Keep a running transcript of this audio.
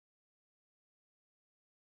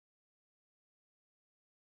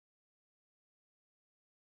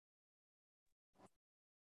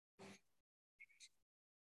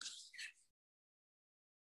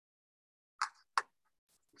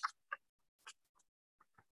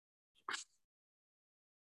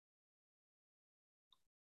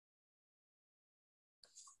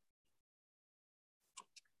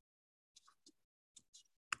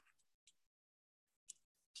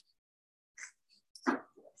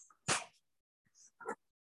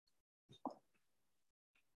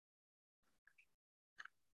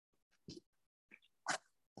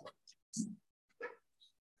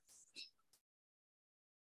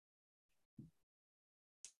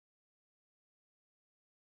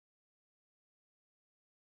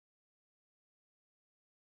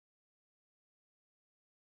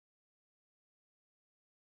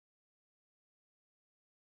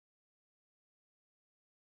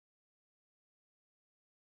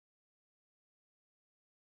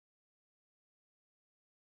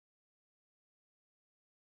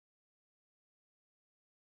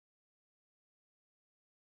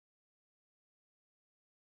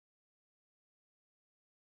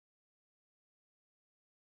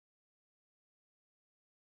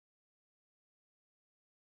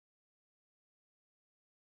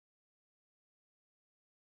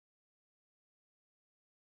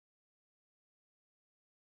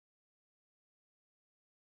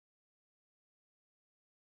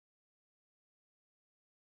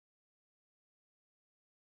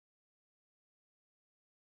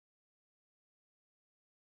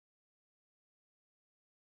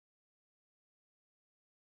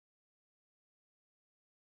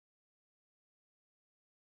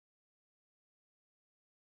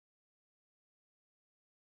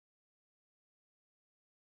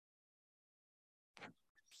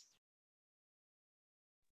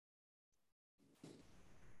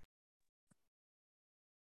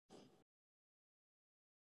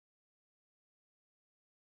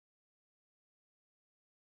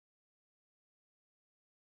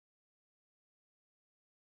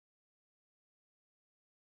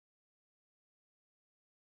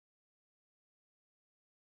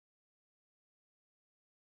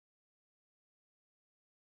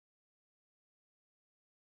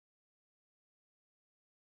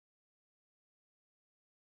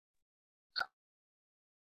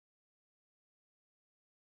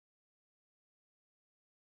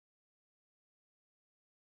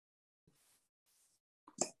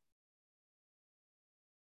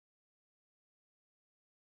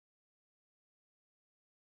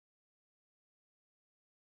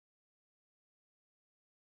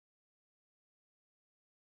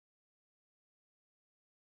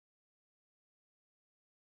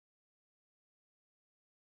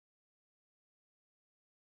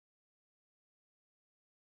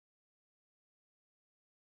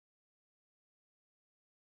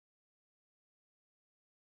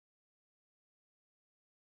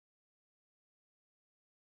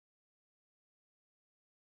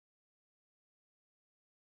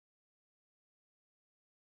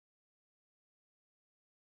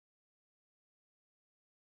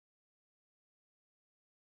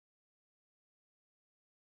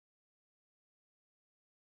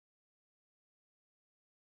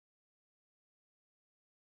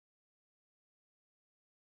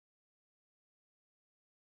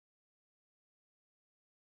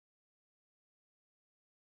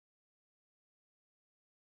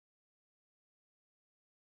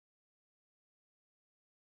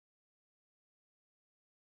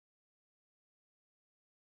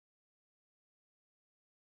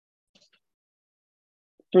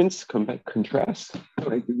difference, contrast?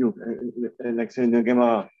 Like like say the game,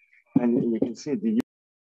 and you can see the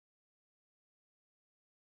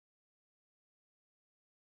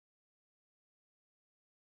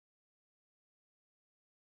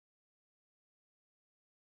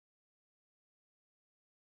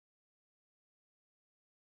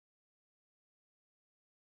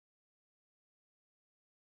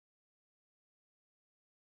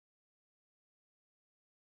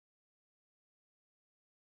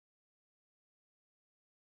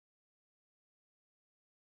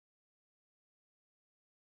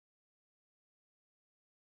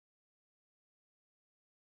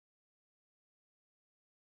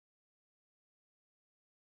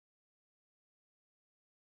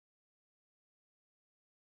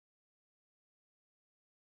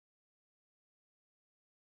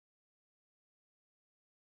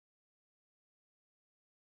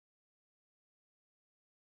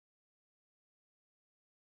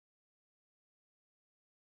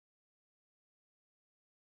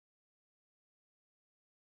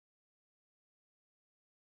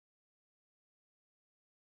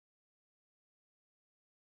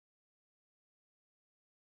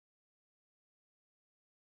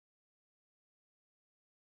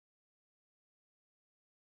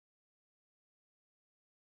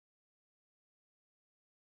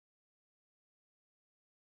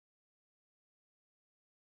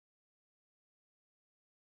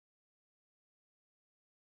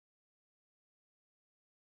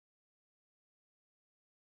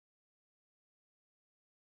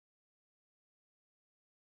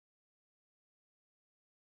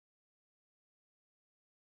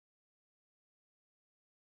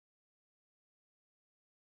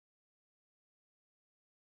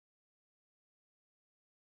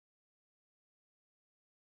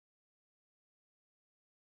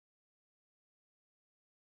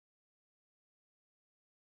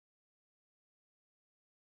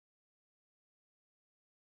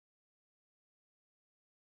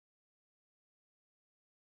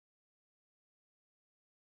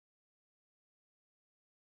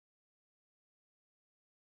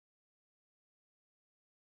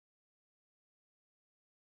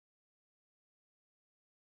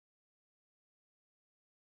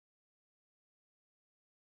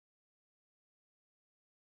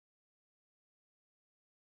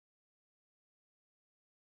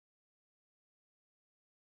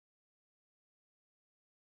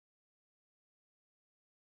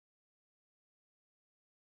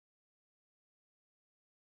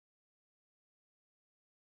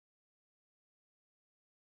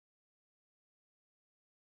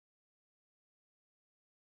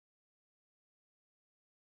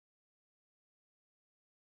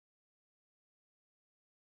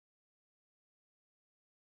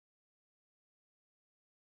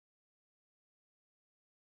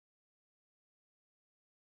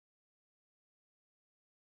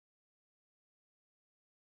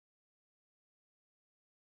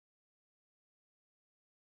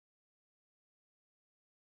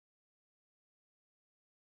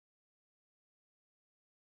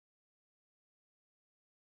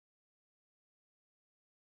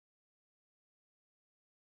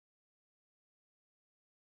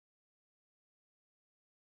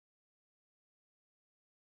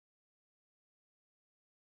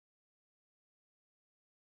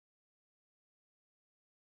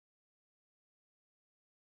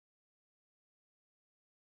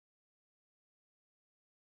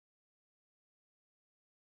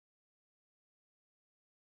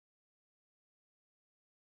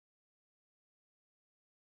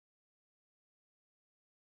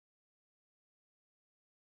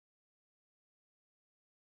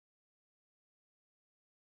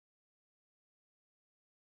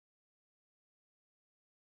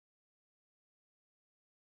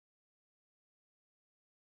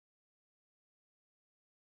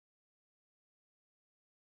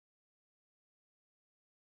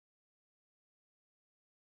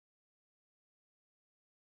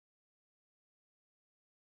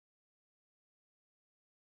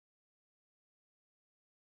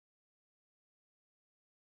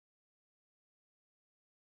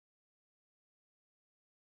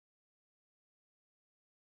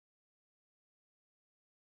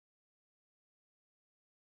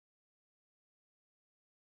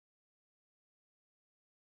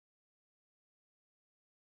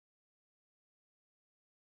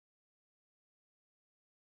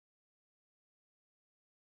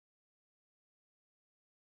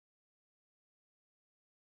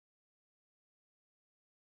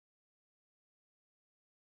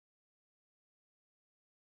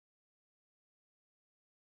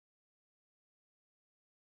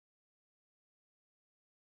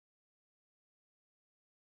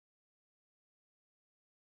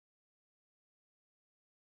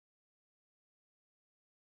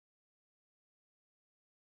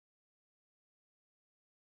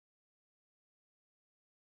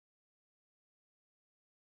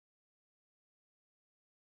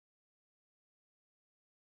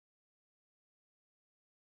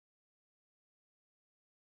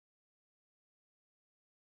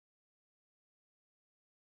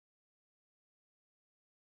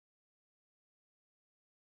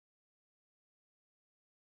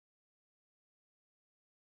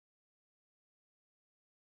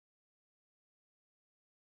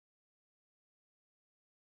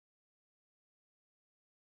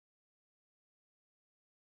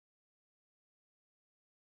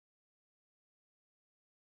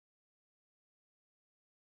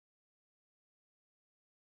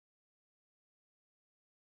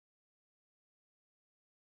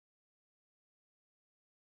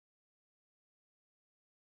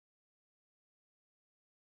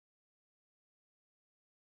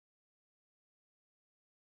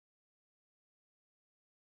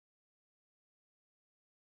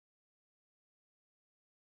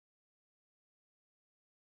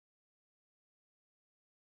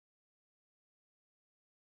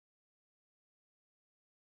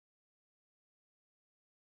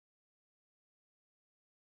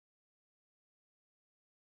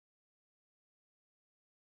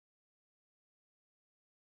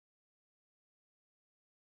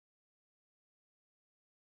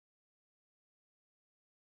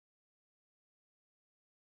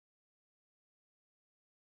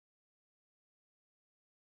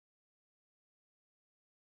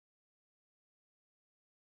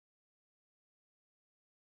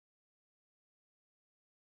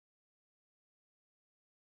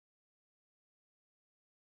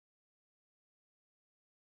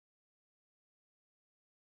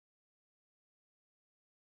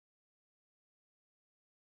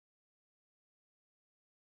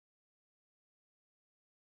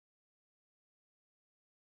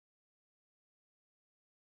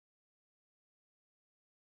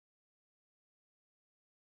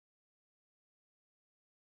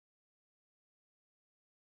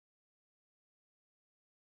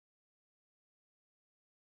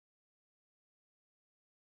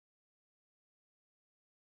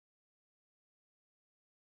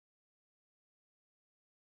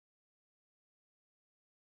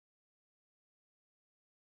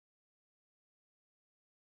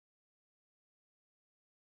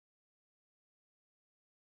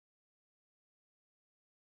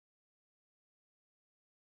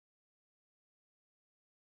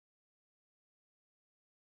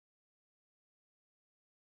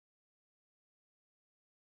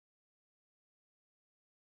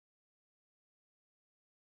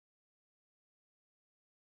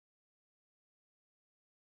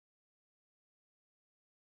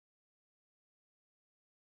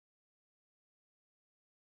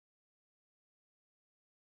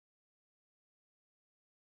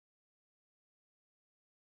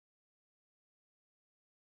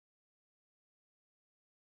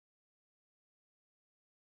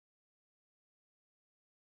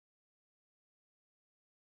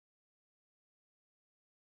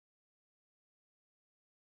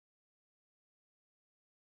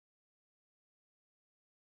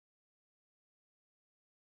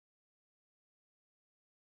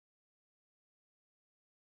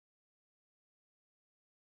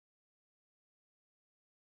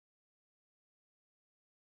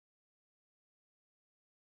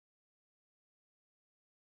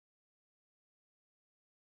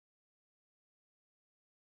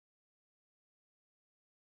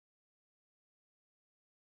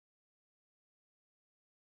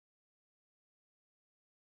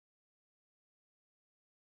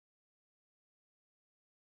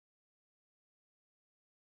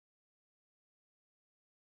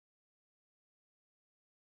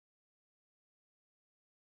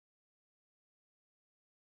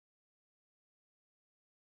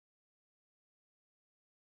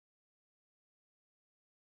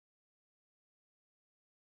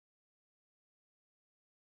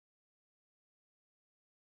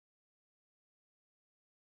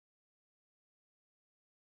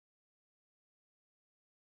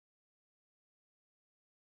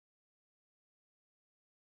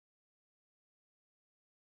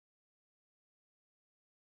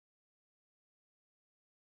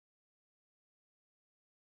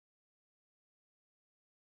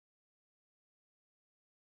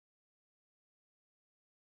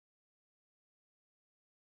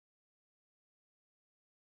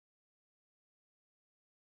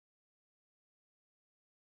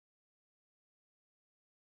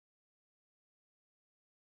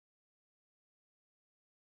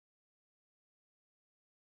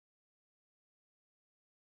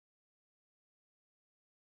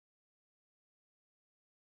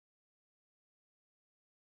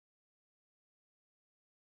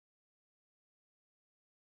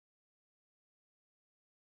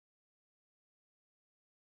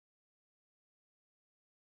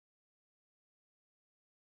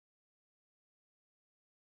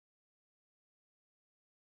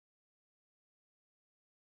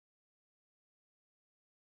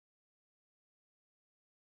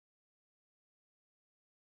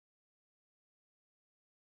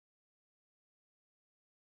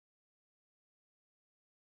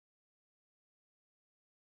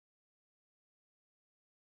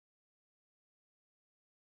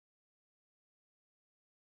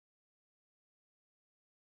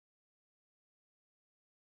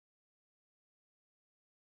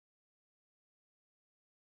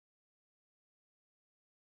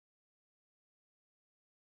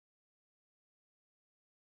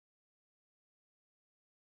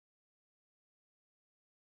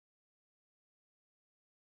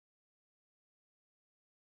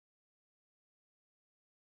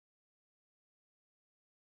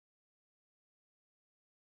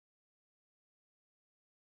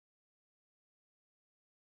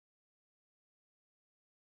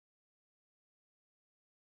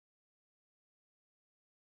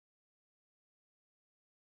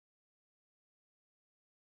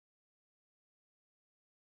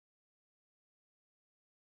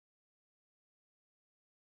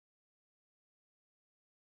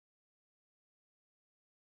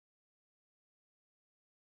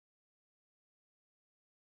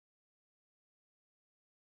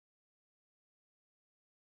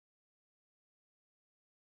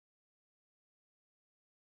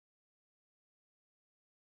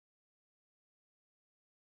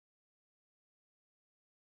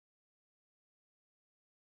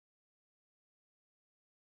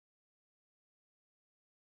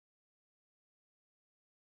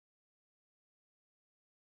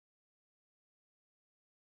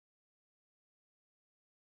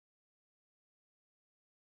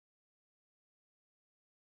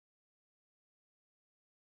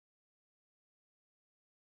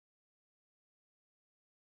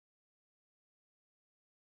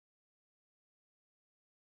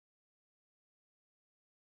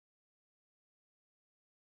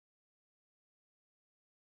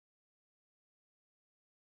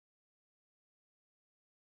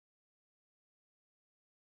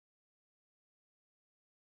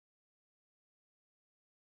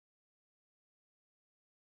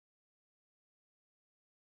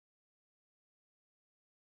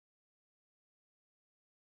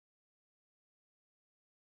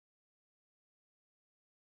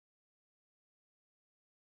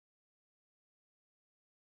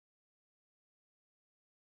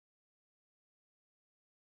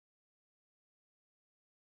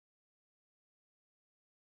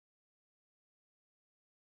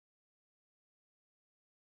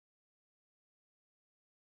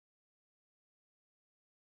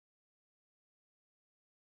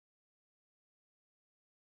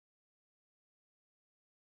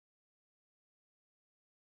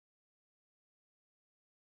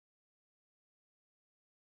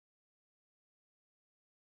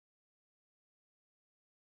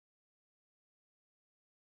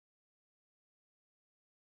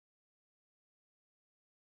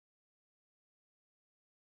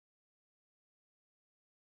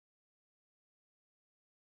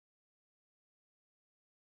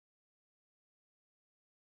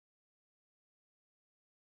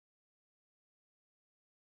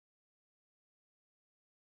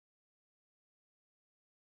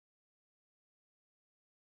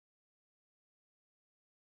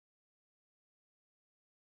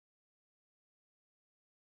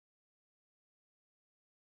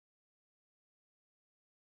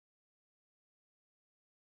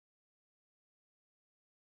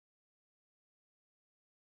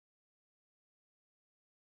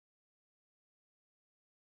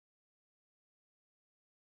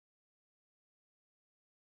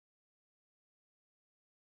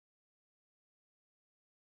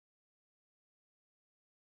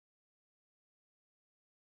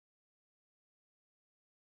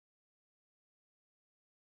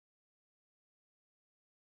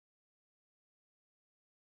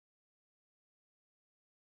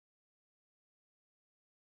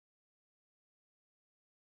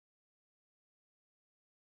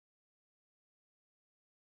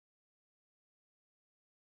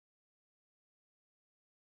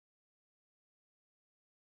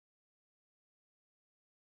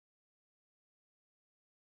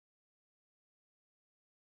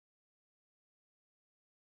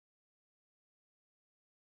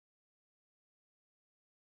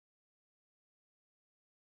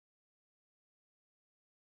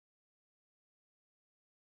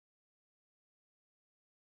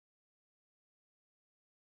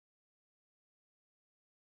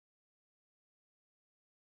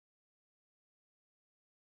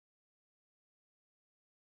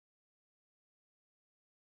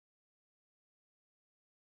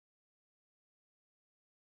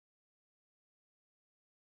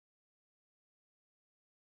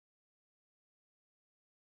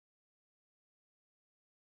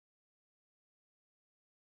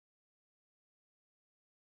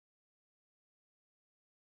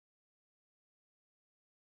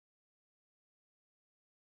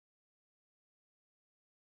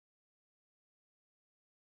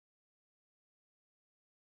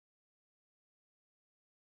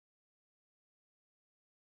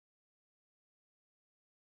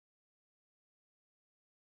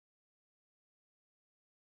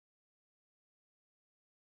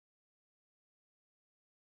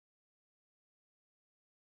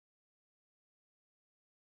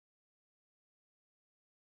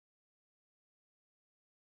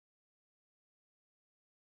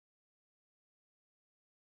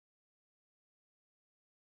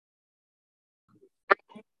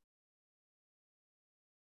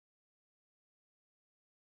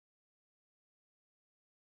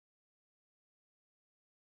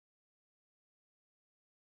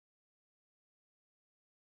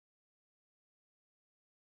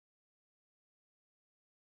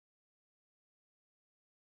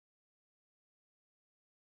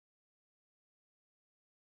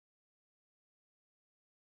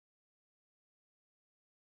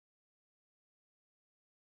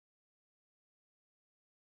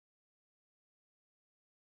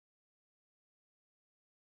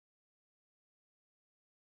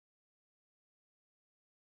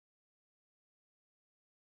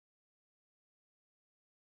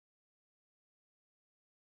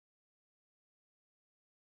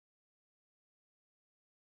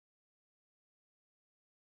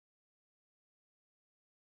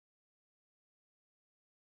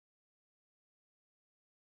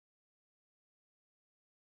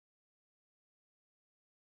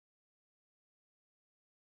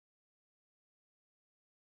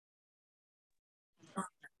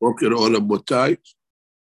בוקר אור רבותיי,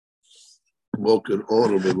 בוקר אור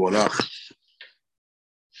ומבורך.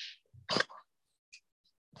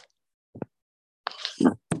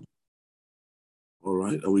 All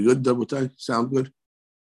right, are we good, רבותיי? Sound good?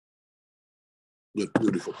 Good,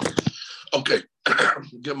 beautiful. Okay,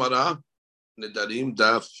 Gemara, Nedarim,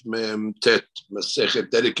 Daf, Mem, Tet, Masechet,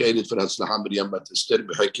 dedicated for Hatzlacha Miriam Bat Esther,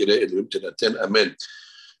 B'Hakirei Elohim Tenaten, Amen.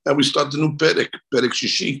 And we start the new Perek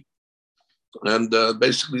Shishi. And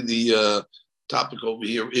basically the topic over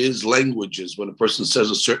here is languages. When a person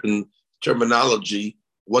says a certain terminology,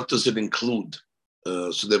 what does it include?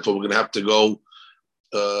 So therefore, we're going to have to go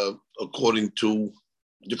according to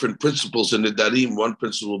different principles in the Darim. One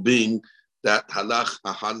principle being that halach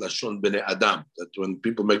ahal lashon bnei adam, that when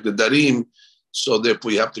people make the Darim, so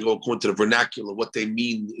therefore you have to go according to the vernacular, what they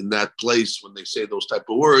mean in that place when they say those type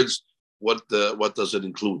of words, what does it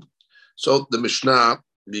include? So the Mishnah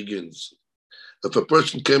begins. If a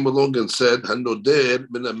person came along and said, Hanoder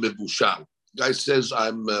min mevushal, guy says,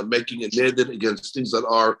 I'm making a neder against things that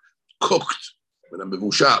are cooked. Min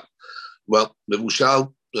mevushal. Well,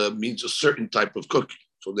 mevushal means a certain type of cooking.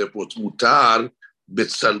 So therefore, it's mutar,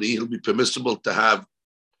 bitzali, it'll be permissible to have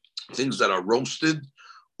things that are roasted,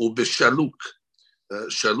 or bishaluk.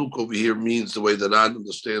 Shaluk over here means, the way that I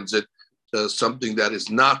understands it, something that is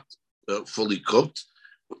not fully cooked.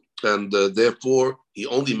 And therefore, he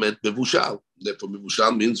only meant mevushal. Therefore,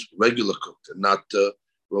 mevushal means regular cooked and not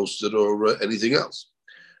roasted or anything else.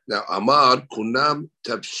 Now, Amar kunam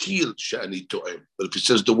tabshil shani to'em. But if he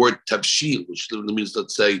says the word tabshil, which literally means,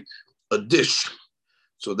 let's say, a dish,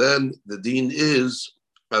 so then the deen is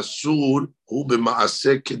asur hu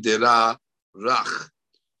b'maaseh kedera rach.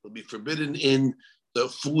 It'll be forbidden in the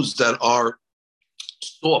foods that are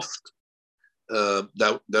soft,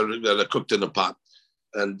 that are cooked in a pot.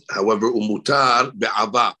 And however, umutar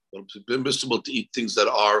be'ava, it's permissible to eat things that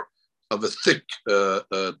are of a thick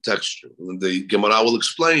texture. And the Gemara will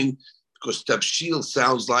explain, because tabshil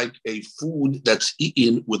sounds like a food that's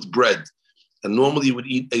eaten with bread. And normally you would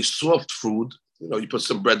eat a soft food, you put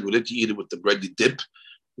some bread with it, you eat it with the bread, you dip.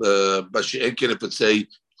 But if it's a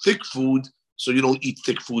thick food, so you don't eat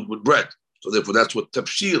thick food with bread. So therefore that's what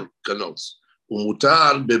tabshil connotes.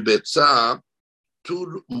 Umutar be'betza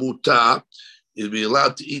tur muta. You'll be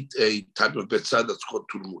allowed to eat a type of betzah that's called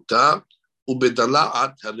turmuta.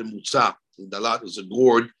 Ubedala'at harimutza. Dalat is a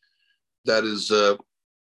gourd that is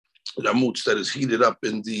ramutz, that is heated up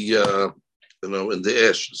in the in the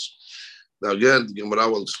ashes. Now again, the Gemara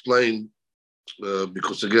will explain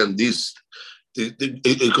because again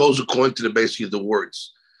it goes according to the basically the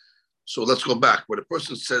words. So let's go back. When a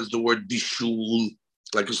person says the word bishul,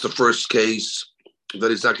 like it's the first case, that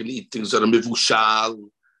he's not going to eat things that are mivushal.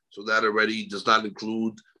 So that already does not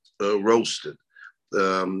include roasted.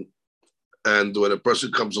 And when a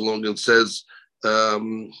person comes along and says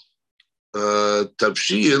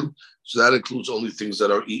tavshil, so that includes only things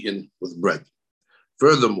that are eaten with bread.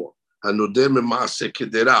 Furthermore, hanodeh me'maaseh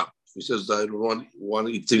kedera, he says that I don't want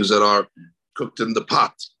to eat things that are cooked in the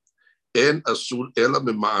pot. En asur ela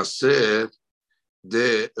me'maaseh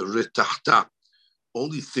de retahta,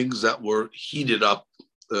 only things that were heated up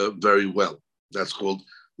very well. That's called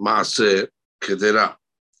Maaseh Kedera.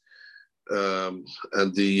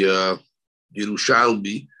 And the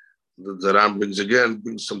Yerushalmi, the Ram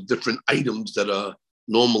brings some different items that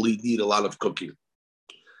normally need a lot of cooking.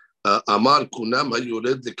 Amar kunam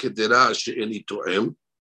hayored the Kedera she'eni to'em.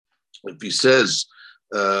 If he says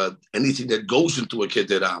anything that goes into a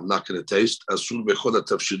Kedera, I'm not going to taste. Asur bechol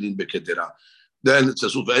tavshilin beKedera. Then it's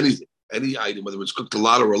asur for anything, any item, whether it's cooked a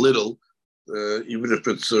lot or a little, even if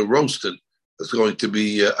it's roasted. It's going to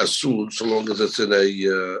be asur so long as it's in a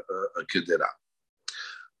kedera.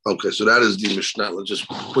 Okay, so that is the Mishnah. Let's just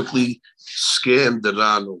quickly scan the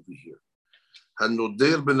Ran over here.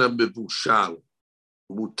 Hanoder ben mevushal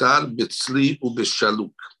mutar betzli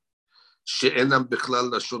ubeshaluk she'enam bechlal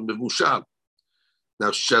lashon mevushal.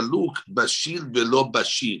 Now shaluk bashil velo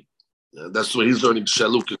bashil. That's what he's learning.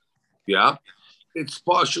 Shaluk, yeah. It's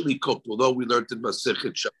partially cooked, although we learned in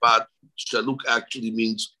Masechet Shabbat, shaluk actually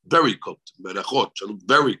means very cooked. Merachot, shaluk,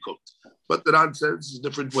 very cooked. But the Ran says there's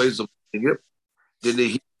different ways of doing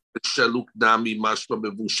it. Shaluk nami mashma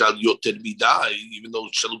mevushal yoter midai, even though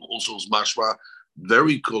shaluk also is mashma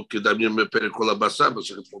very cooked. As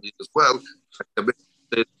well.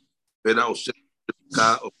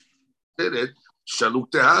 Shaluk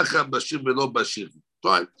tehacha bashir velo bashir.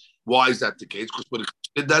 Fine. Why is that the case? Because when it comes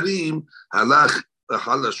to Darim, halach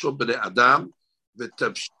halashon bnei adam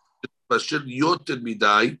v'tabshil bashir yoter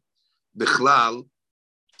midai bechlal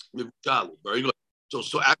mevushal. Very good.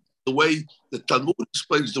 So the way the Talmud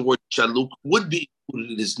explains the word chaluk would be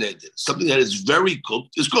included in his neder. Something that is very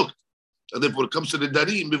cooked is cooked. And then when it comes to the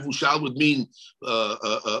darim, mivushal would mean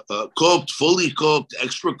cooked, fully cooked,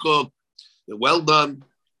 extra cooked, well done.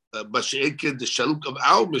 Basheikin, the shaluk of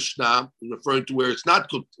our Mishnah, is referring to where it's not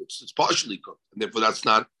cooked, it's partially cooked, and therefore that's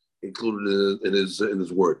not included in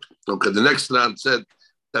his word. Okay, the next Ran said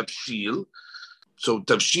tafshil. So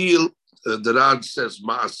tafshil, the Ran says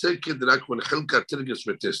ma'aseikin rak when chilka tirgis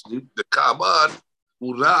v'tisni the ka'amar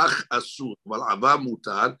urach asur wal ava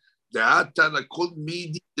mutar da'ata lakol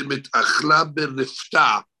midi mitachla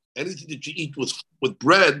berifta. Anything that you eat with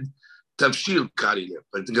bread, tafshil karile.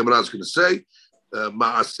 Like the Gemara is going to say.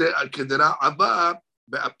 Ma'aseh al-kedera ava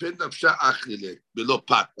be'apen nafsha achlile below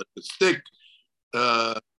pot, but it's thick.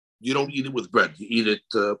 You don't eat it with bread. You eat it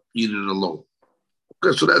alone.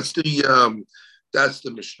 Okay, so that's the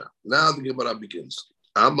Mishnah. Now the Gemara begins.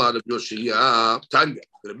 Amar Rabbi Yoshia Tanya.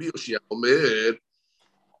 Rabbi Yoshia Omer.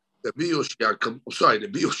 Rabbi Yoshia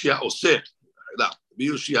Oseh. Rabbi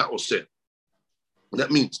Yoshia Oseh.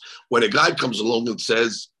 That means when a guy comes along and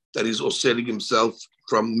says that he's osering himself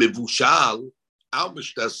from mivushal, our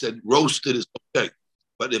Mishnah said roasted is okay.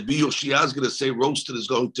 But if Yoshia is going to say roasted is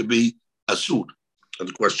going to be asur. And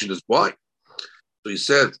the question is why? So he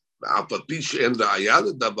said, we have a remez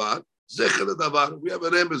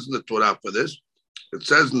in the Torah for this. It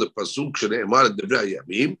says in the Pasuk, Shne'emar Devrei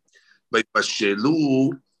Hayamim,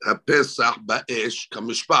 Vayvashelu HaPesach Ba'esh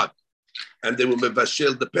Kamishpat. And they will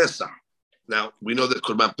mevashel the Pesach. Now, we know that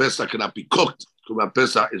Korban Pesach cannot be cooked. Korban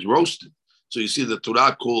Pesach is roasted. So you see the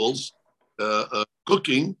Torah calls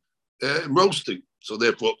cooking roasting. So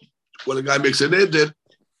therefore, when a guy makes an neder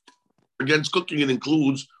against cooking, it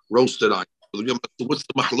includes roasted items. So what's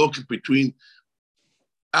the mahloket between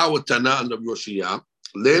our Tana and Rabbi Yoshia?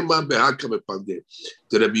 Lema behaka mepande.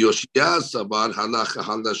 The Rabbi Yoshia sabar halacha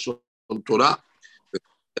halashon Torah.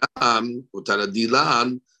 Utara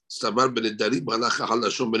dilan sabar benedarim halacha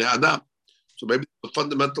halashon bnei adam. So maybe the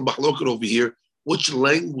fundamental mahloket over here, which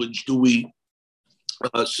language do we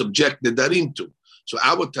subject the darim to? So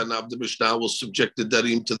our Tana of the Mishnah will subject the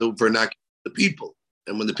darim to the vernacular of the people.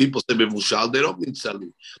 And when the people say mevushal, they don't mean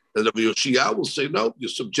sali. And Rabbi Yoshia will say, no, you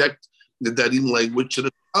subject the darim language to the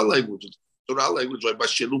Torah language. The Torah language, like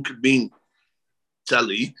Bashelu could mean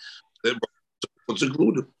sali. What's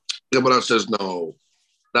included? The Gemara says, no.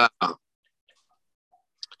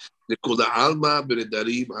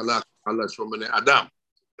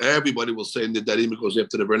 Everybody will say in the darim because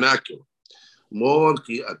after the vernacular. More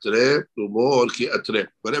ki atre to more ki atre.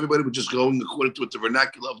 But everybody was just going according to what the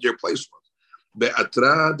vernacular of their place was.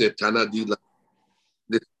 Be'atra de tanadila.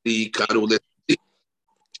 The karu le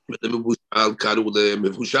mevushal karu le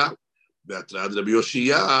mevushal. Be'atra de Rabbi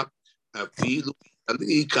Yoshia afilu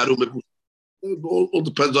ali karu mevushal. All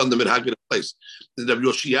depends on the minhag of the place. In Rabbi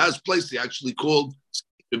Yoshia's place, they actually called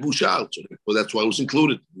mevushal. So that's why it was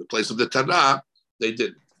included. In the place of the Tanah, they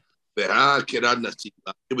did. Be'a kerad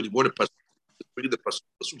nasila. Everybody wanted to the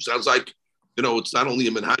pasuk sounds like, it's not only a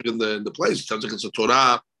minhag in the place. It sounds like it's a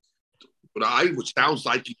Torah, which sounds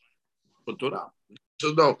like a Torah.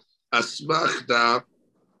 So no, asmachta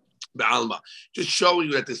be'alma. Just showing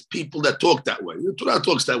you that there's people that talk that way. The Torah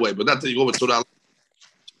talks that way, but not that you go with Torah.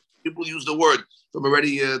 People use the word from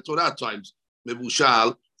already Torah times,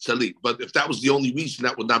 mevushal, sali. But if that was the only reason,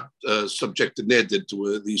 that would not subject the neder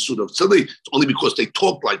to the issue of sali. It's only because they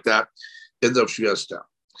talk like that in the Shvias style.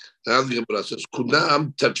 Now the Gemara says,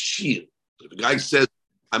 "Kunam tafshil." The guy says,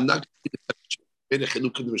 "I'm not going to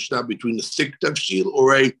chiluk in the Mishnah between a thick tafshil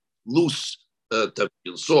or a loose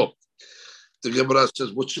tafshil." So the Gemara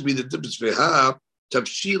says, "What should be the difference? Veha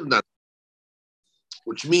tafshil not,"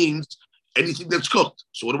 which means anything that's cooked.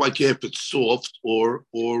 So what do I care if it's soft or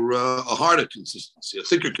a harder consistency, a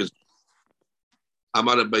thicker consistency?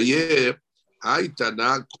 Amar Abaye, Hay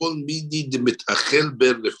Tana kol midi demitachel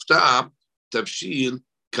berifta tafshil.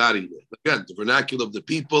 Again, the vernacular of the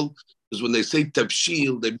people is when they say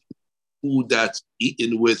tafshil, they mean food that's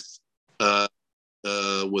eaten with the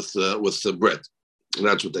bread. And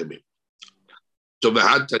that's what they mean. So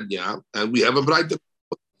v'hatanya, and we have a bright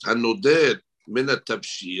hanoder mina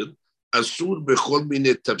tafshil asur bechol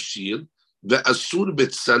mine tafshil ve'asur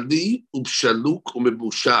betzali ubshaluk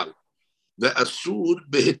umebushal ve'asur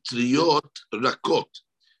behitriyot rakot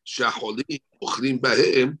shaholim ochlim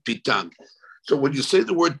bahem pitam. So when you say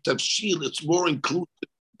the word tafshil, it's more included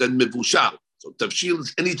than mevushal. So tafshil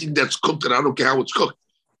is anything that's cooked, and I don't care how it's cooked.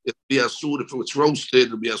 It'll be asur if it's roasted.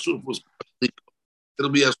 It'll be asur if it's cooked.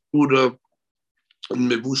 It'll be asur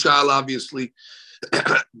mevushal, obviously,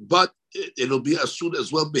 but it'll be asur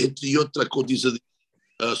as well. These are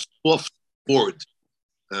the soft board.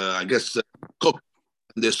 I guess, cooked.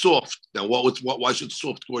 And they're soft. Now, why should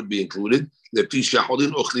soft gourd be included? So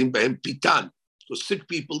sick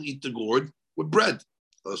people eat the gourd with bread.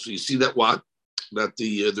 So you see that what? That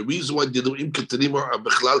the reason why diluim ketanim are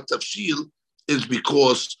bechlal tafshil is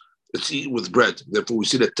because it's eaten with bread. Therefore, we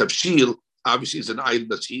see that tafshil obviously is an item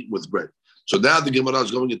that's eaten with bread. So now the Gemara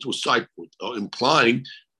is going into a side point, implying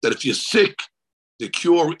that if you're sick, the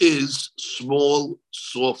cure is small,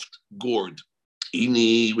 soft gourd.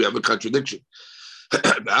 We have a contradiction.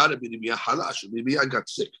 Maybe I got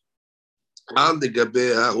sick.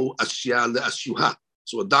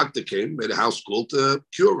 So a doctor came, made a house call to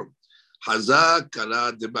cure him.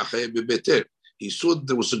 He saw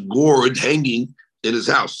there was a gourd hanging in his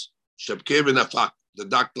house. The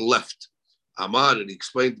doctor left. Amar, and he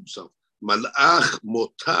explained himself. Malach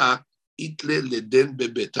mota itle leden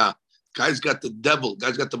bebeta. Guy's got the devil.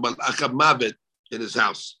 Guy's got the malach mavet in his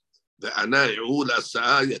house. I'm going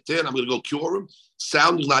to go cure him.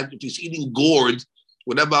 Sounds like if he's eating gourd,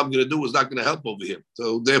 whatever I'm going to do is not going to help over here.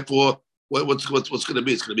 So therefore, what's going to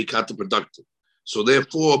be? It's going to be counterproductive. So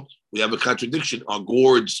therefore, we have a contradiction. Are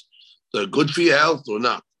gourds good for your health or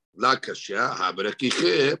not?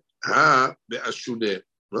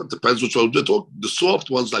 Well, it depends which one we're talking. The soft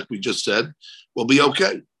ones, like we just said, will be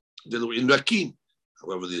okay. They're in rakin.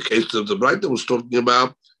 However, the case of the bright that was talking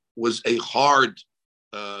about was a hard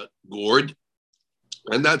gourd,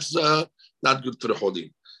 and that's not good for the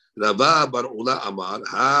cholim. Rava bar Ula Amar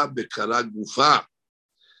ha bekara gufa,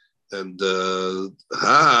 and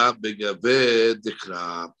ha begave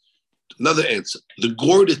dikra. Another answer: the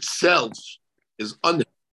gourd itself is unhealthy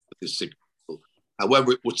for sick people.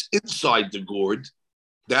 However, what's inside the gourd,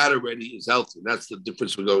 that already is healthy. That's the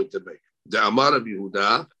difference we're going to make. The Amar of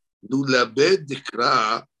Yehuda lulabe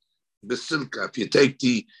dikra besilka. If you take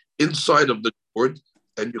the inside of the gourd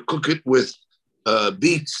and you cook it with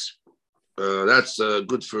beets, that's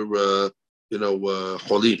good for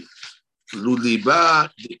cholim. Luliba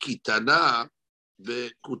dekitana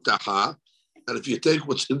bekutaha. And if you take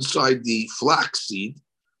what's inside the flax seed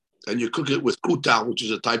and you cook it with kuta, which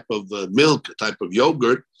is a type of milk, a type of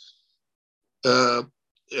yogurt, and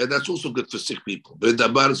that's also good for sick people. But don't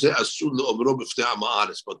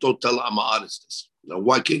tell Amaris this. Now,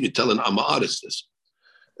 why can't you tell an Amaris this?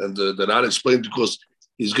 And they're not explained because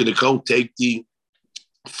he's going to go take the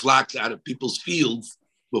flax out of people's fields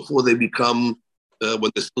before they become,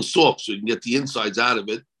 when they're still soft, so you can get the insides out of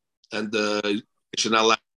it. And you're not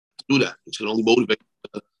allowed to do that. It's going to only motivate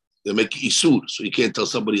to make isur. So you can't tell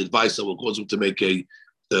somebody advice that will cause them to make a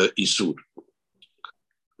isur.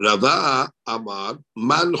 Rava Amar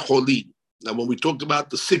Man Cholin. Now, when we talked about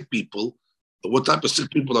the sick people, what type of sick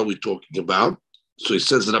people are we talking about? So he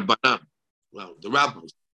says Rabbanan. Well, the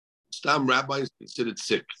rabbis. Some rabbis considered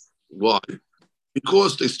sick. Why?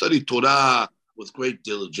 Because they study Torah with great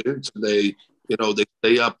diligence, and they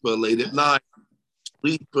stay up late at night,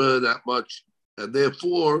 sleep that much, and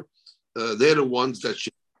therefore they're the ones that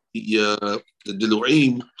should be the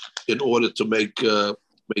diluim in order to make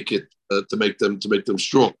them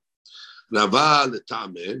strong. Rava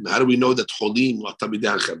l'tameh. How do we know that cholim are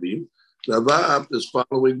tamidei hachavim? Rava is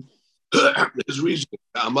following his reasoning.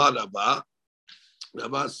 Amar Rava.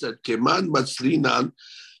 Rava said, "Keman matzrinan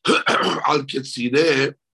al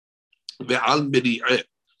ketzireh ve'al miri'eh."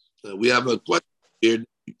 We have a question here.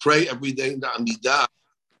 We pray every day in the Amidah.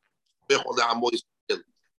 The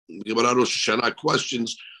Gemara Rosh Hashanah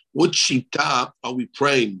questions, what shita are we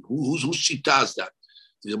praying? Whose shita is that?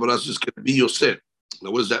 The Gemara says, "Can it be Yosef?"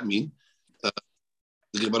 Now, what does that mean?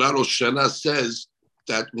 The Gemara Rosh Hashanah says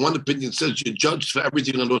that one opinion says you're judged for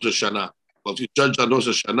everything on Rosh Hashanah. Well, if you judge on Rosh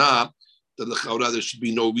Hashanah, then there should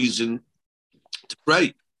be no reason to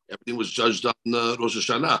pray. Everything was judged on Rosh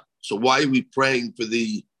Hashanah. So why are we praying for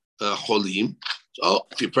the cholim? So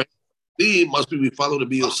if you pray for the must be we follow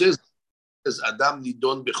the Yosef. Says Adam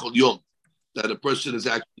nidon bechol yom, that a person is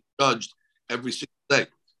actually judged every single day.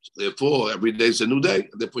 So therefore, every day is a new day.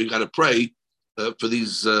 And therefore, you got to pray for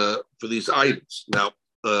these items. Now,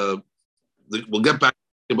 we'll get back to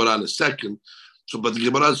the Gemara in a second. So, but the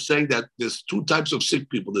Gemara is saying that there's two types of sick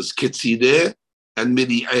people. There's ketzireh and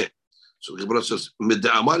miri'eh. So the Gemara says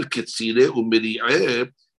mid'amar ketzireh u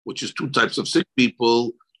miri'eh, which is two types of sick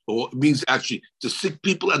people, or it means actually the sick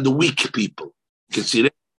people and the weak people. Ketzireh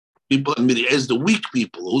people and miri'eh is the weak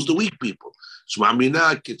people. Who's the weak people? So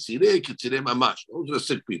ma'amina ketzireh mamash. Those are the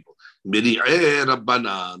sick people. Miri'eh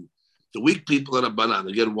rabbanan. The weak people are rabbanan.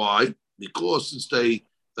 Again, why? Because since they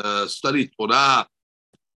study Torah,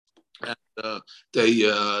 and they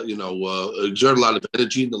exert a lot of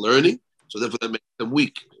energy in the learning, so therefore that makes them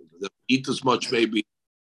weak. They don't eat as much, maybe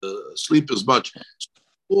sleep as much.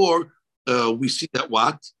 Or we see that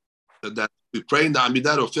what? That we pray in the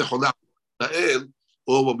Amidah or Fecholah Na'el,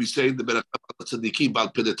 or when we say in the Berakah Tzadikim,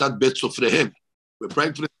 Bal Pedetat Bet Sofrehem. We're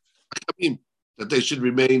praying for the Chachamim that they should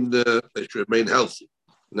remain healthy.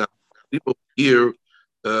 Now, people here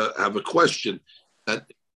have a question that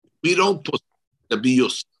we don't put the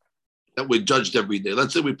bios that we're judged every day.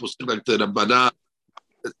 Let's say we put like the Rabbana.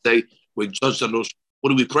 Let's say we're judged on those.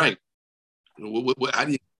 What are we praying? How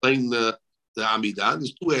do you explain the Amidah?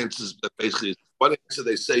 There's two answers. Basically, one answer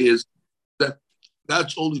they say is that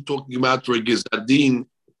that's only talking about for a Gizadin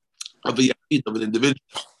of a Yahid, of an individual.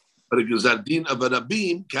 But a Gizadin of a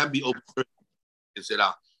Rabbim can be open.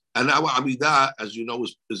 And our Amidah, as you know,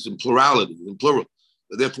 is in plurality, in plural.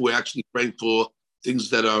 Therefore, we're actually praying for things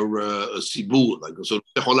that are sibur,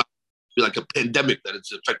 like a pandemic that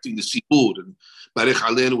it's affecting the sibur, and Barech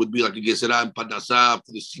Aleinu would be like a Gezerah and Parnassah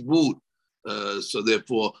for the sibur. So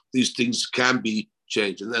therefore, these things can be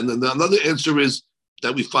changed. And then another answer is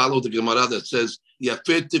that we follow the Gemara that says,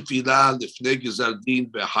 Yafet tefillah lifnei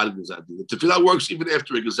gezardin be'achar gezardin. The tefillah works even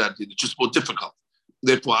after a gezardin. It's just more difficult.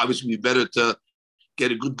 Therefore, obviously, it'd be better to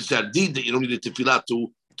get a good gezardin that you don't need a tefillah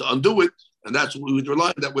to undo it. And that's what we would rely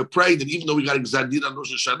on, that we're praying that even though we got a gezardin on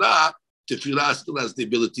Rosh Hashanah, tefillah still has the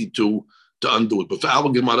ability to undo it. But for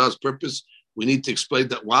our Gemara's purpose, we need to explain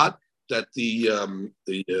that what? That the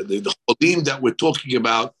cholim that we're talking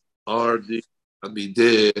about are the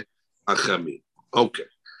Amidei Achamim. Okay.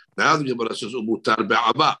 Now the Gemara says umutar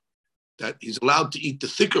be'ava, that he's allowed to eat the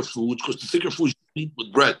thicker foods because the thicker foods you eat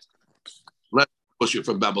with bread. Of course, you're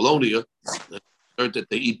from Babylonia, learned that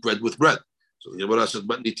they eat bread with bread. So the Gemara says,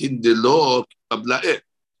 but nitin de lo kabla'eh.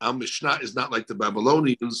 Our Mishnah is not like the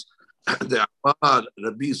Babylonians. The Amar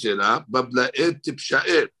Rabbi Zera babla'eh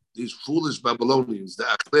tipsha'eh. These foolish Babylonians, the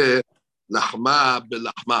achleh lahma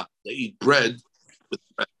belahma. They eat bread with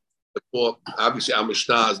bread. Therefore, obviously, our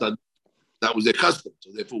Mishnah is not. That was their custom.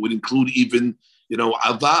 So therefore, would include even,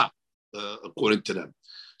 ava, according to them.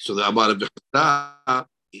 So the Amar of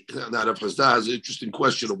Chazda has an interesting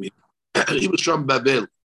question over here. He was from Babel.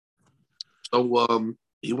 So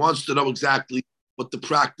he wants to know exactly what the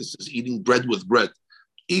practice is, eating bread with bread.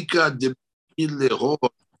 Ika de I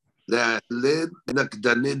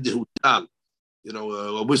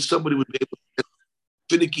wish somebody would be able to get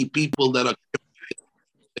finicky people that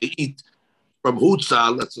they eat from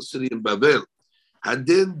Hutzal, that's a city in Babel, and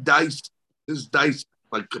then dice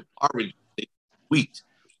like a porridge, wheat.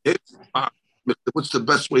 What's the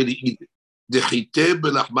best way to eat it?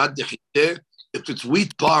 If it's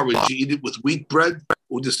wheat porridge, you eat it with wheat bread.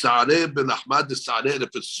 If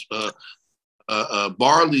it's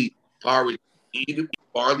barley porridge, you eat it with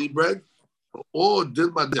barley bread. Or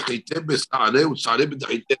you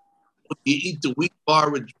eat the wheat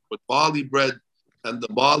porridge with barley bread and the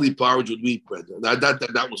barley porridge with wheat bread. And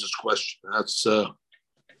that was his question. That's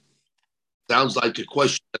sounds like a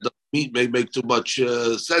question that may make too much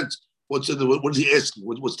sense. What is he asking?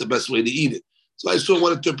 What's the best way to eat it? So I saw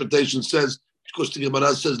one interpretation says, because the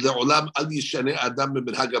Gemara says, you should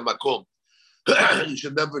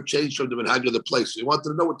never change from the minhag of the place. So you wanted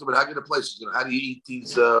to know what the minhag of the place is. How do you eat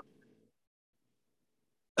these? How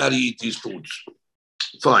do you eat these foods?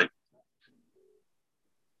 Fine.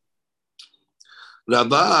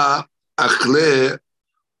 Rava achle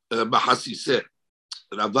bahasiseh.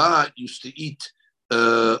 Rava used to eat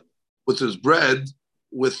with his bread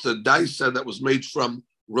with the daisa that was made from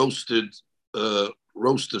roasted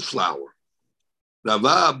flour.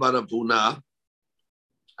 Rava baravuna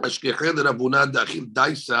ashkechel Ravuna dachil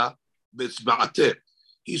daisa betzba'ateh.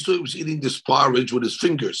 He was eating this porridge with his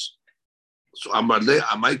fingers. So Amarle,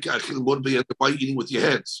 Amaika achil morbe. Why are you eating with your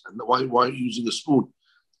hands? And why are you using a spoon?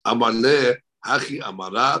 Amarle hachi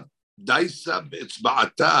amarav daisa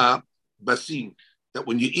betzba'ata basin. That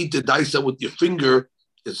when you eat the daisa with your finger,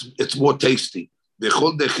 it's more tasty.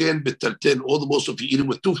 All the more so if you eat it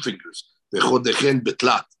with 2 fingers. And all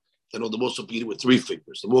the more so if you eat it with 3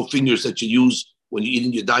 fingers. The more fingers that you use when you're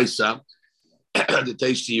eating your daisa, the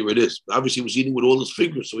tastier it is. But obviously, he was eating with all his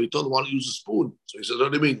fingers, so he told him, why don't you use a spoon? So he said,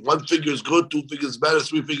 what do you mean? 1 finger is good, 2 fingers is better,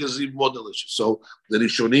 3 fingers is even more delicious. So the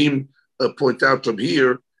Rishonim point out from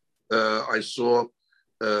here, I saw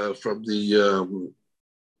from the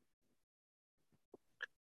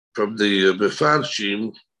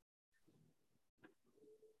Mefarshim,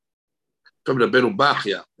 from the Benu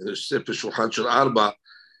Bachya, in the Sefer Shulchan Shel Arba,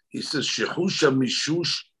 he says, Shehusha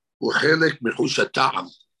mishush u'chelek mechusha ta'am.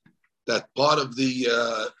 That part of the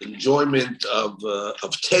enjoyment of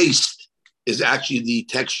taste is actually the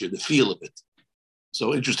texture, the feel of it.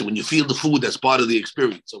 So interesting. When you feel the food, that's part of the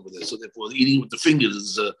experience over there. So therefore, eating with the fingers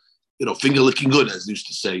is, finger looking good, as they used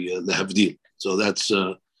to say, the Havdil. So that's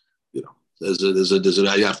there's a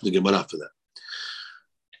ayah from the Gemara for that.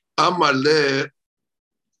 Amar le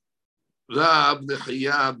Rav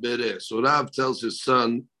Nechaya Bere. So Rav tells his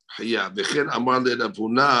son Chaya. V'chen Amar le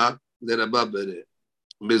Ravuna le Rabba Bere.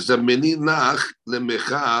 Mezameni nach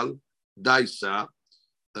lemechal daisa.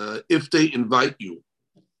 If they invite you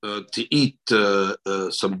to eat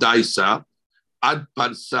some daisa, ad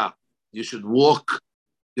parsa, you should walk,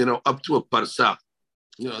 up to a parsa,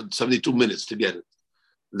 72 minutes to get it.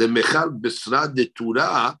 Lemechal bisra de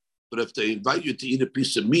Torah, but if they invite you to eat a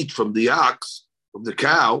piece of meat from the ox, from the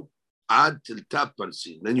cow, ad tilta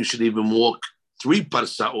parsin, then you should even walk 3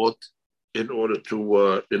 parsaot in order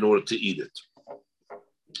to eat it.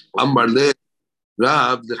 Amar le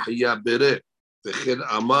Rav Nechaya Bere. V'chen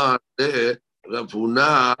Amar le Rav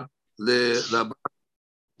Huna le Rabba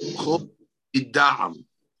Chol Ida'am,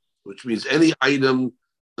 which means any item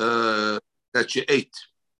that you ate.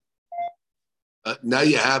 Now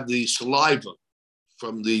you have the saliva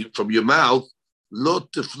from your mouth. Lo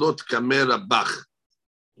tiflot kamera bach.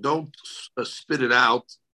 Don't spit it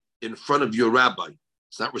out in front of your rabbi.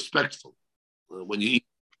 It's not respectful when you eat.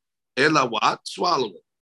 Ela what? Swallow it.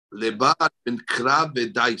 Lebar and krab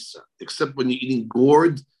daisa, except when you're eating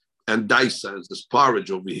gourd and daisa, is this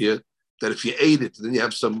porridge over here, that if you ate it, then you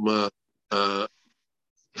have some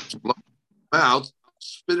mouth,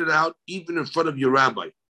 spit it out even in front of your rabbi.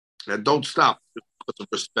 And don't stop because of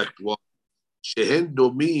respect. Shehen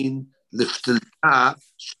domin liftilta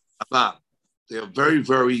shabab. They are very,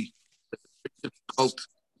 very difficult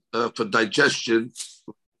for digestion,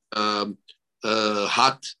 hot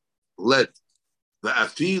lead.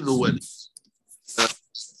 The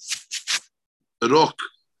rock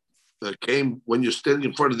came when you're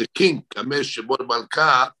standing in front of the king.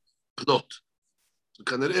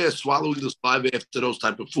 Swallowing the saliva after those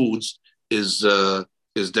type of foods is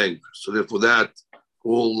dangerous. So therefore, that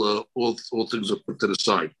all things are put to the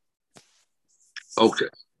side. Okay.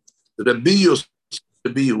 Rabbi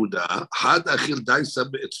Yehuda had achil daisa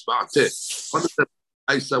be'etzba'ateh. One of them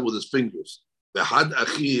daisa with his fingers. The had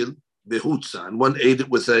achil behutza, and one ate it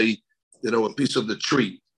with a piece of the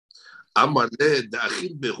tree. Amar le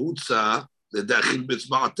da'achil behutza le da'achil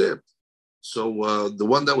be'etzba'ateh. So the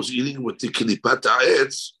one that was eating with the kilipat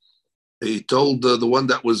ha'etz, he told the one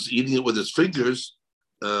that was eating it with his fingers,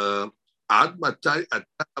 ad matai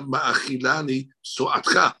ata ma'achilani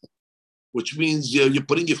so'atcha, which means you're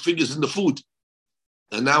putting your fingers in the food,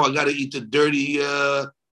 and now I got to eat the dirty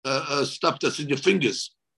stuff that's in your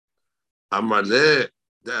fingers. Amar le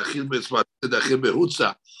da'achil be'etzba'ateh da'achil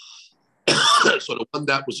behutza. So the one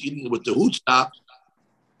that was eating it with the hutza,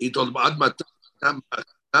 he told him ad matai,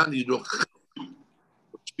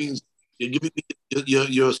 which means you're giving me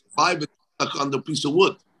your saliva stuck on the piece of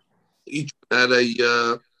wood. Each had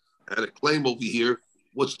a claim over here.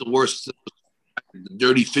 What's the worst? The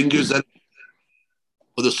dirty fingers or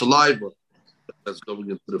the saliva that's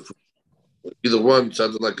going into the food. Either one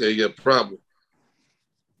sounded like a problem.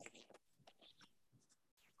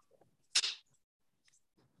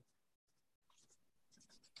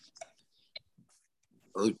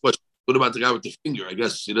 Only question. What about the guy with the finger? I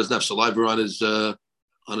guess he doesn't have saliva on his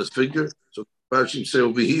finger. So Rashi say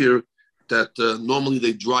over here that normally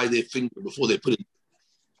they dry their finger before they put it.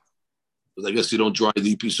 But I guess you don't dry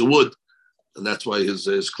the piece of wood, and that's why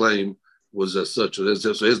his claim was as such. So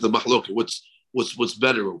here's the machlok. What's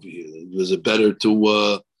better over here? Is it better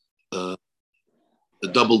to the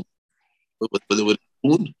double with a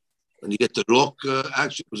spoon and you get the rock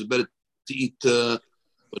action? Was it better to eat with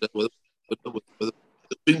the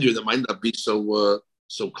finger that might not be so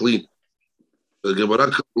clean? The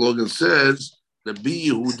Gemara comes along and says, Rabbi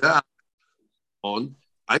Yehuda on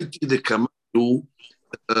Aiti the Kamaru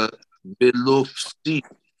Belofsi,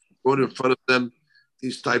 brought in front of them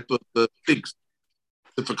these type of pigs,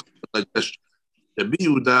 difficult digestion. Rabbi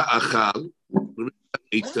Yehuda Achal,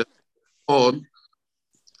 ate on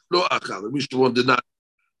Lo Achal. Rabbi Shimon did not.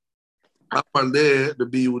 Rabbi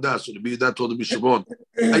Yehuda, so Rabbi Yehuda told Rabbi Shimon,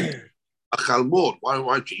 Achal more. Why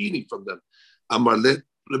aren't you eating from them? Amar le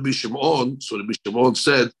Rabbi Shimon. So Rabbi Shimon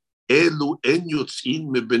said, Elu en yotzin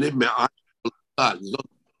mebenim me'at.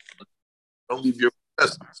 Don't leave your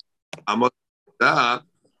presence. Amar da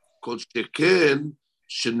kol sheken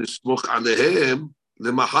shenismoch alehem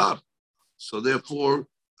lemahar. So therefore,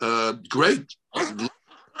 great. The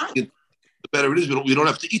better it is. We don't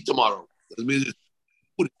have to eat tomorrow. It means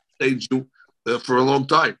food stays you for a long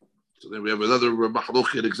time. So then we have another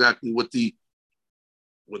machlokhet exactly what the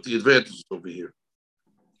advantage is over here.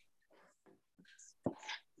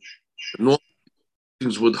 No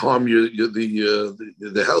things would harm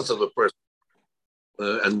the health of a person,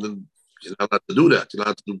 and You're not allowed to do that. You're not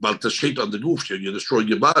allowed to do bal tashchit on the goof. You're destroying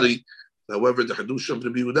your body. However, the Hadush of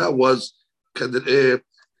Rabbi Yehuda was he didn't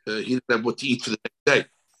have what to eat for the next day.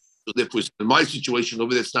 So therefore, in my situation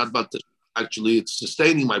over there, it's not about actually it's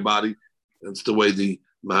sustaining my body. That's the way the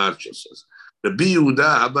Maharsha says. Rabbi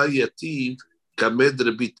Yehuda Haba Yativ Kamed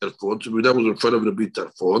Rabbi Tarfon. So Yehuda was in front of Rabbi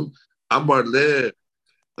Tarfon. Amar le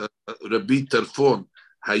Rabbi Tarfon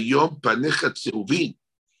Hayom Panecha Tzehuvin.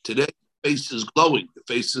 Today, the face is glowing. The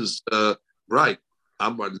face is bright.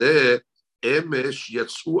 Amar le Emesh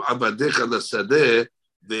Yatsu Abadecha Lasadeh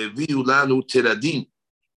Ve'viu Lanu Tiradin.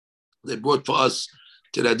 They brought for us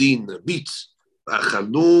tiradin, beets,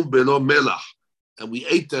 achalnum belo melach, and we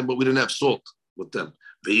ate them, but we didn't have salt with them.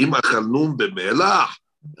 Ve'im achalnum bemelach,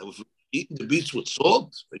 and if we eaten the beets with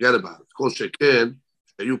salt, forget about it. Kol sheken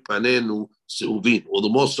shayu panenu seuvin. All the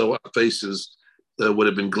more so, our faces would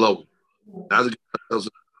have been glowing. Now the guy tells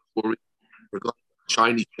a story regarding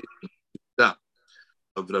Chinese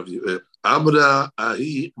of Amra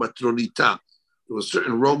ahi matronita. There was a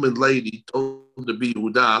certain Roman lady told to be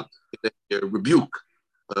Yehuda in a rebuke.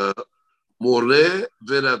 More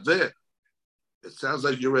verave. It sounds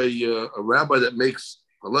like you're a rabbi that makes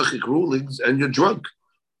halachic rulings and you're drunk.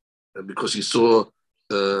 And because he saw,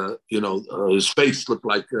 his face looked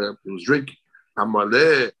like he was drinking.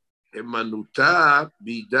 Amale emanuta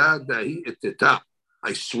vida dahi eteta.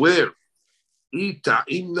 I swear.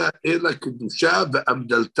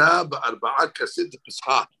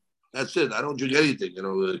 That's it. I don't drink anything.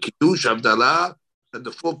 Kiddush, Abdallah, and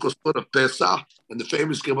the full kosor of Pesach, and the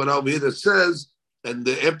famous Gemara over here that says, and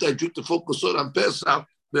after I drink the full kosor on Pesach,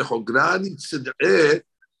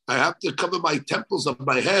 I have to cover my temples of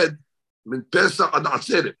my head. Min Pesach and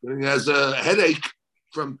Aseret. He has a headache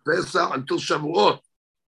from Pesach until Shavuot.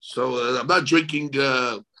 So I'm not drinking.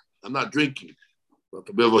 But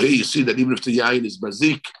over here, you see that even if the yain is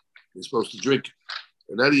mazik, you're supposed to drink it.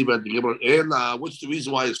 In that event, what's the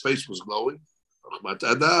reason why his face was glowing?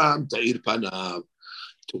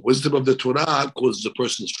 The wisdom of the Torah causes a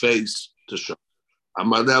person's face to show. You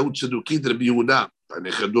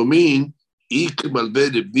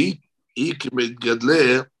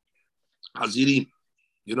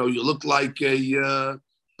look like your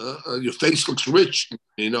face looks rich,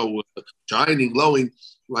 shining, glowing,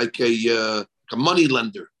 like a money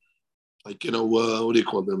lender, like what do you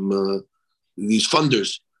call them? These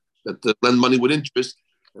funders that lend money with interest,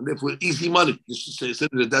 and therefore easy money. Just to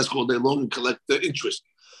sit at the desk all day long and collect the interest.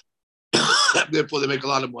 Therefore, they make a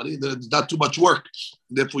lot of money. There's not too much work.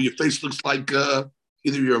 Therefore, your face looks like either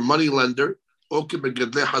you're a money lender or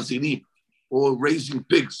raising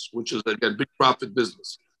pigs, which is again big profit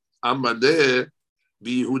business. I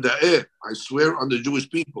swear on the Jewish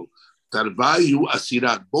people. Tarvayu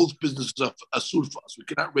asirat. Both businesses are asur for us. We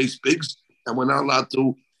cannot raise pigs, and we're not allowed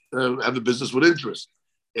to have a business with interest.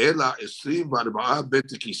 There's 24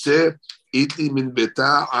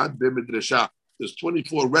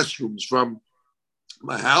 restrooms from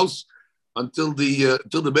my house until the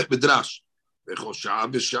Bet Midrash.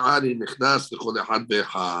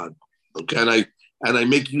 Okay, and I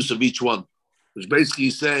make use of each one, which basically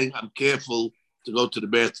is saying I'm careful to go to the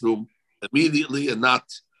bathroom immediately and not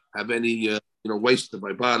have any waste of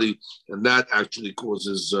my body, and that actually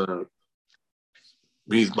causes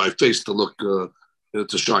my face to look to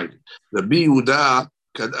shine. Rabbi Yehuda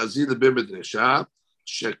kad azil b'medresha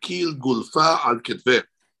shakil gulfa al ketveh.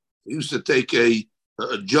 He used to take a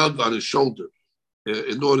jug on his shoulder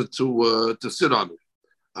in order to sit on it.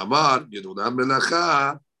 Amar Yehuda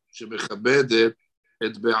melacha shemechabedet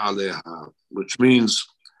et be'aleha, which means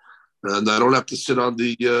and I don't have to sit on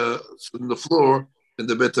the floor in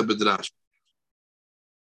the Bet Midrash.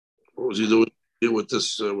 What was he doing here with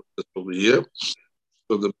this over here?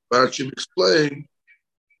 So the Bashim explained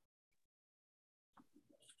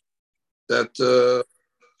that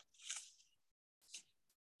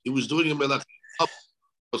he was doing a melach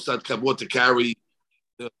not kabot to carry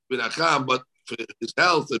menacham, but for his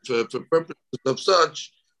health and for purposes of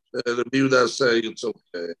such, the Yehuda is saying it's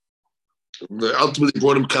okay. And ultimately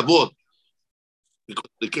brought him kabot because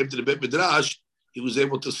they came to the Bet Midrash. He was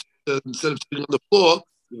able to instead of sitting on the floor,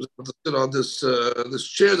 he was able to sit on this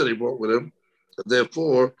chair that he brought with him, and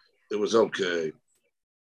therefore it was okay.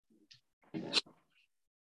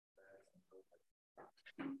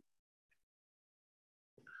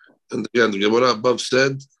 And again, the Gemara above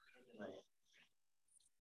said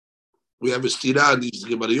we have a stira in these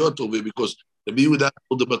Gemariyot over here because the Yehuda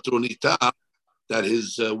told the Matronita that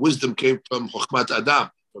his wisdom came from Chokhmat Adam,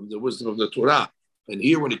 from the wisdom of the Torah. And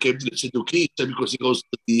here, when it came to the Tzeduki, he said because he goes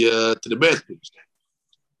to the bathroom.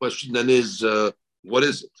 The question then is, what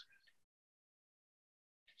is it?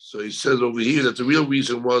 So he says over here that the real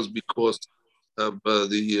reason was because of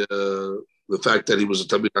the fact that he was a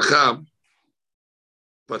Talmid Chacham,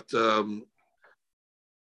 but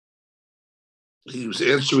he was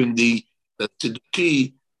answering the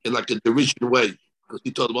Tzedukah in like a derision way, because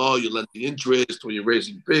he told him, "Oh, you're lending interest or you're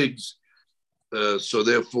raising pigs." So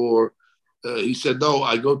therefore, he said, "No,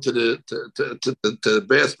 I go to the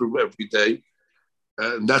bathroom every day,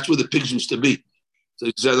 and that's where the pigs used to be." So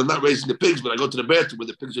he said, "I'm not raising the pigs, but I go to the bathroom where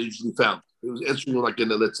the pigs are usually found." He was answering like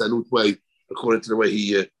in a Letzanut way, according to the way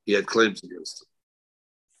he had claims against him.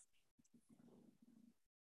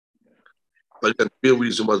 But the real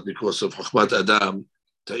reason was because of Chochmat Adam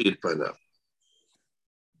Ta'ir Panav.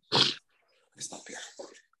 Stop here.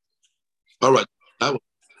 All right. That was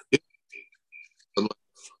it.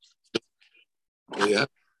 Yeah.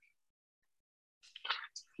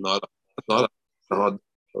 Not.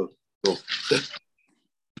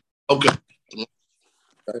 Okay.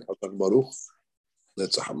 Baruch.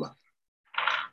 Let's